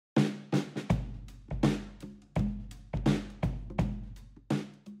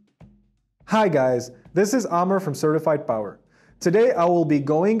Hi guys, this is Amr from Certified Power. Today I will be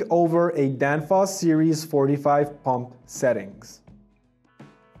going over a Danfoss Series 45 pump settings.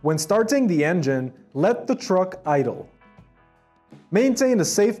 When starting the engine, let the truck idle. Maintain a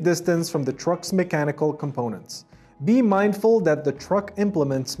safe distance from the truck's mechanical components. Be mindful that the truck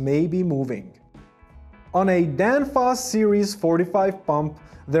implements may be moving. On a Danfoss Series 45 pump,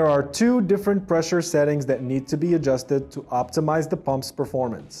 there are two different pressure settings that need to be adjusted to optimize the pump's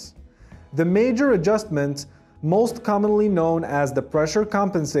performance. The major adjustment, most commonly known as the pressure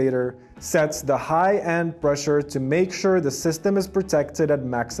compensator, sets the high-end pressure to make sure the system is protected at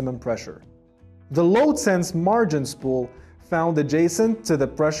maximum pressure. The load sense margin spool, found adjacent to the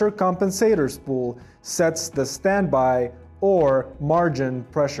pressure compensator spool, sets the standby or margin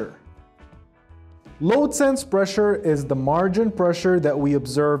pressure. Load sense pressure is the margin pressure that we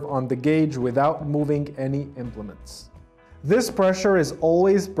observe on the gauge without moving any implements. This pressure is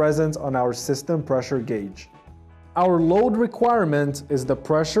always present on our system pressure gauge. Our load requirement is the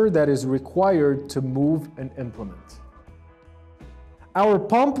pressure that is required to move an implement. Our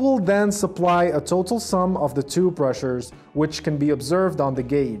pump will then supply a total sum of the two pressures, which can be observed on the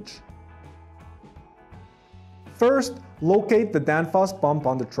gauge. First, locate the Danfoss pump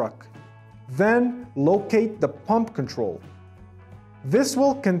on the truck. Then, locate the pump control. This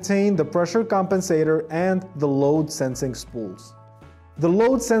will contain the pressure compensator and the load sensing spools. The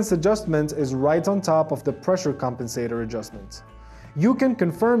load sense adjustment is right on top of the pressure compensator adjustment. You can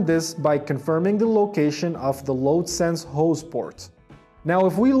confirm this by confirming the location of the load sense hose port. Now,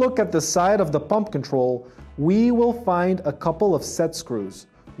 if we look at the side of the pump control, we will find a couple of set screws,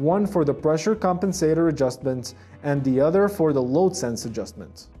 one for the pressure compensator adjustment and the other for the load sense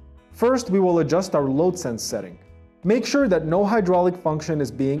adjustment. First, we will adjust our load sense setting. Make sure that no hydraulic function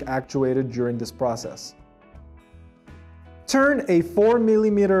is being actuated during this process. Turn a 4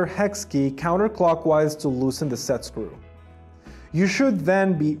 mm hex key counterclockwise to loosen the set screw. You should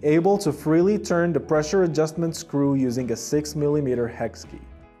then be able to freely turn the pressure adjustment screw using a 6 mm hex key.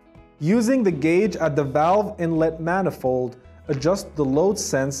 Using the gauge at the valve inlet manifold, adjust the load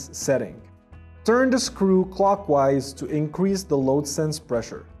sense setting. Turn the screw clockwise to increase the load sense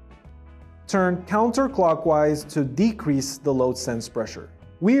pressure. Turn counterclockwise to decrease the load sense pressure.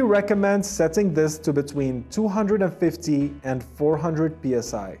 We recommend setting this to between 250 and 400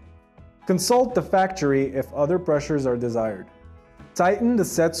 psi. Consult the factory if other pressures are desired. Tighten the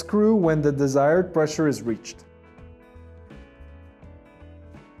set screw when the desired pressure is reached.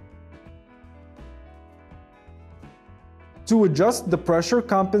 To adjust the pressure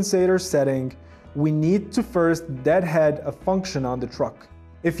compensator setting, we need to first deadhead a function on the truck.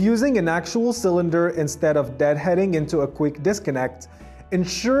 If using an actual cylinder instead of deadheading into a quick disconnect,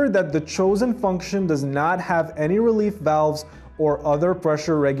 ensure that the chosen function does not have any relief valves or other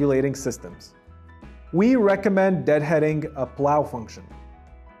pressure regulating systems. We recommend deadheading a plow function.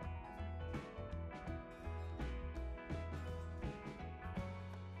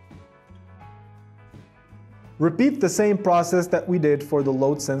 Repeat the same process that we did for the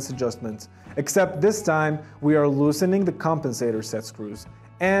load sense adjustment, except this time we are loosening the compensator set screws,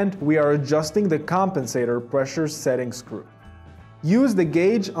 and we are adjusting the compensator pressure setting screw. Use the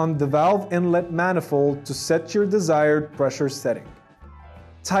gauge on the valve inlet manifold to set your desired pressure setting.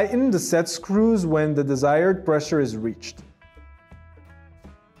 Tighten the set screws when the desired pressure is reached.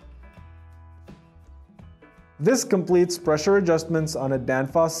 This completes pressure adjustments on a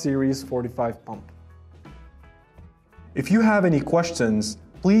Danfoss Series 45 pump. If you have any questions,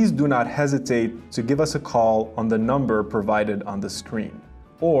 please do not hesitate to give us a call on the number provided on the screen,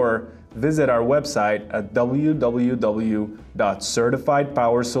 or visit our website at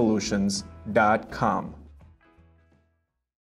www.certifiedpowersolutions.com.